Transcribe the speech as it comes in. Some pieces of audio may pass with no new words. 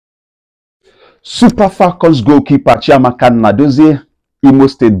Super Falcons goalkeeper Chiamaka Nnadozie, Imo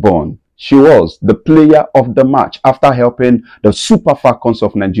State born. She was the player of the match after helping the Super Falcons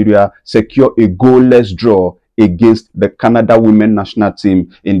of Nigeria secure a goalless draw against the Canada women national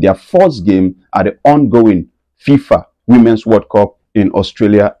team in their first game at the ongoing FIFA Women's World Cup in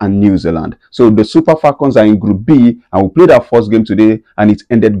Australia and New Zealand. So the Super Falcons are in Group B and we played our first game today and it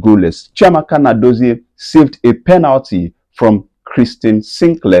ended goalless. Chiamaka Nnadozie saved a penalty from Christine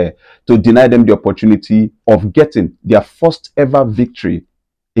Sinclair to deny them the opportunity of getting their first ever victory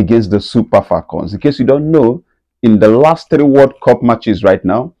against the Super Falcons. In case you don't know, in the last 3 World Cup matches right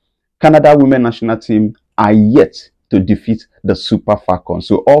now, Canada women national team are yet to defeat the Super Falcons.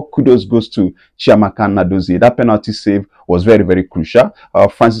 So all kudos goes to Chiamaka Nnadozie. That penalty save was very, very crucial.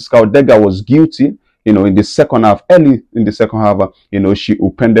 Francisca Odega was guilty. In the second half, early in the second half, she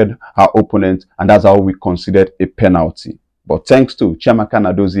upended her opponent, and that's how we considered a penalty. But thanks to Chiamaka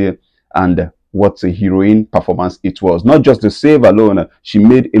Nnadozie, and what a heroine performance it was. Not just the save alone, she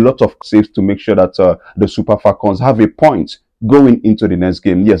made a lot of saves to make sure that the Super Falcons have a point going into the next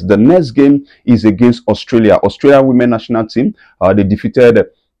game. Yes, the next game is against Australia. Australia women national team, they defeated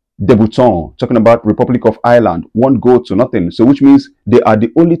Debutant, talking about Republic of Ireland, 1-0. So which means they are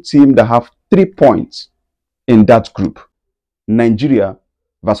the only team that have 3 points in that group. Nigeria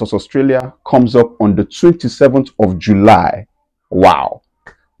versus Australia comes up on the 27th of July. Wow.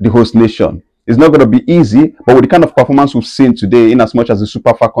 The host nation. It's not going to be easy, but with the kind of performance we've seen today, in as much as the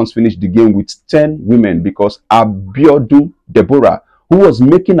Super Falcons finished the game with 10 women, because Abiodun Deborah, who was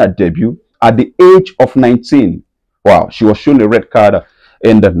making her debut at the age of 19, wow, she was shown a red card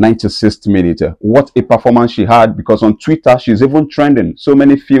in the 96th minute. What a performance she had, because on Twitter, she's even trending. So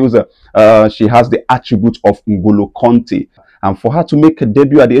many feels she has the attribute of N'Golo Kante. And for her to make a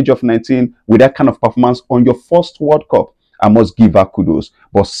debut at the age of 19 with that kind of performance on your first World Cup, I must give her kudos.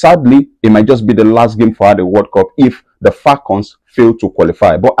 But sadly, it might just be the last game for her at the World Cup if the Falcons fail to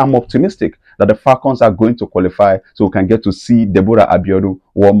qualify. But I'm optimistic that the Falcons are going to qualify so we can get to see Deborah Abiodun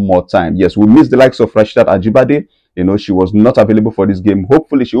one more time. Yes, we missed the likes of Rashidat Ajibade. She was not available for this game.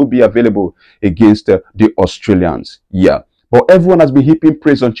 Hopefully, she will be available against the Australians. Yeah. But everyone has been heaping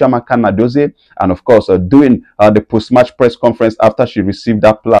praise on Chiamaka Nnadozie, and of course, doing the post-match press conference after she received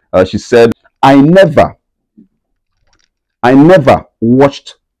that plaque. She said, I never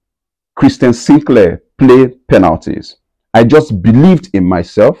watched Christine Sinclair play penalties. I just believed in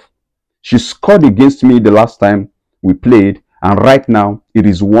myself. She scored against me the last time we played, and right now it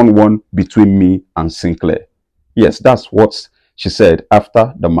is 1-1 between me and Sinclair. Yes, that's what she said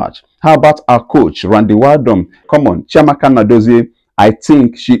after the match. How about our coach, Randy Waldom? Come on, Chiamaka Nnadozie, I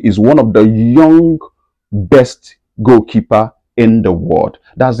think she is one of the young best goalkeeper in the world.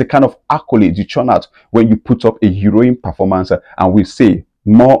 That's the kind of accolades you churn out when you put up a heroine performance, and we say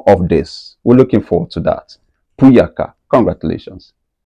more of this. We're looking forward to that. Puyaka, congratulations.